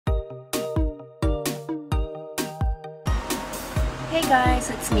Hey guys,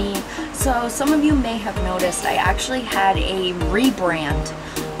 it's me. So some of you may have noticed I actually had a rebrand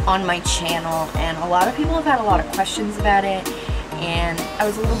on my channel, and a lot of people have had a lot of questions about it, and I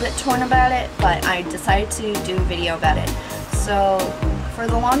was a little bit torn about it, but I decided to do a video about it. So for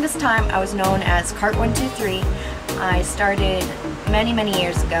the longest time I was known as Kartonetwothree. I started many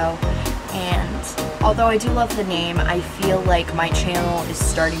years ago, and although I do love the name, I feel like my channel is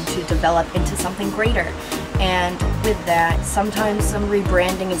starting to develop into something greater. And with that, sometimes some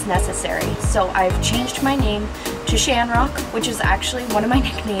rebranding is necessary. So I've changed my name to Shanrock, which is actually one of my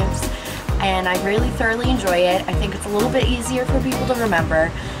nicknames, and I really thoroughly enjoy it. I think it's a little bit easier for people to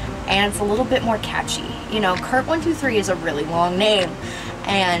remember, and it's a little bit more catchy. You know, Kartonetwothree is a really long name,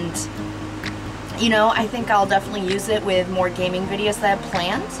 and you know, I think I'll definitely use it with more gaming videos that I've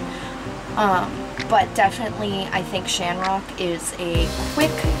planned. But definitely, I think Shanrock is a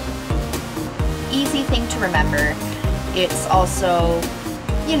quick, easy thing to remember. It's also,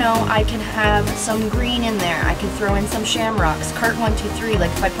 you know, I can have some green in there. I can throw in some shamrocks. Kartonetwothree,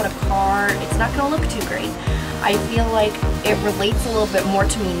 like if I put a car, it's not going to look too great. I feel like it relates a little bit more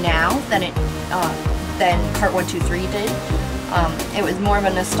to me now than Kartonetwothree did. It was more of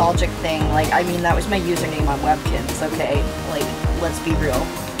a nostalgic thing. Like, I mean, that was my username on Webkins, okay? Like, let's be real.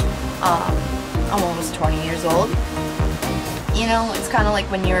 I'm almost 20 years old. You know, it's kind of like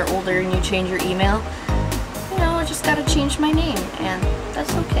when you're older and you change your email. You know, I just gotta change my name, and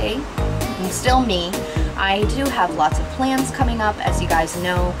that's okay. I'm still me. I do have lots of plans coming up, as you guys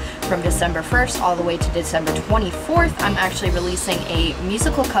know. From December 1st all the way to December 24th, I'm actually releasing a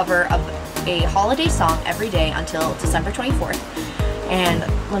musical cover of a holiday song every day until December 24th. And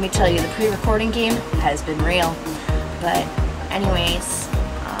let me tell you, the pre-recording game has been real. But anyways,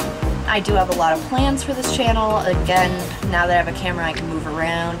 I do have a lot of plans for this channel. Again, now that I have a camera, I can move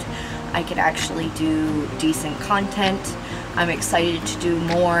around. I could actually do decent content. I'm excited to do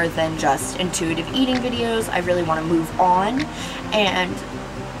more than just intuitive eating videos. I really want to move on and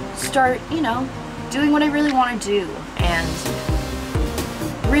start, you know, doing what I really want to do. And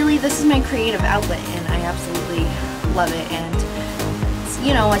really, this is my creative outlet, and I absolutely love it. And,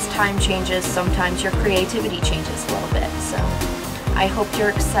 you know, as time changes, sometimes your creativity changes a little bit. So I hope you're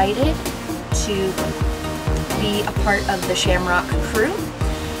excited to be a part of the Shamrock crew.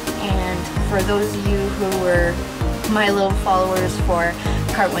 And for those of you who were my little followers for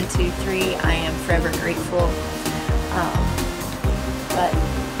Kartonetwothree, I am forever grateful. But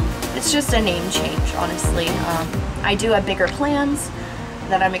it's just a name change, honestly. I do have bigger plans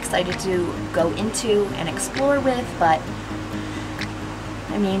that I'm excited to go into and explore with, but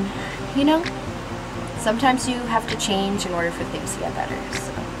I mean, you know, sometimes you have to change in order for things to get better.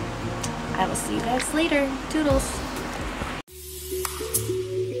 So I will see you guys later. Toodles!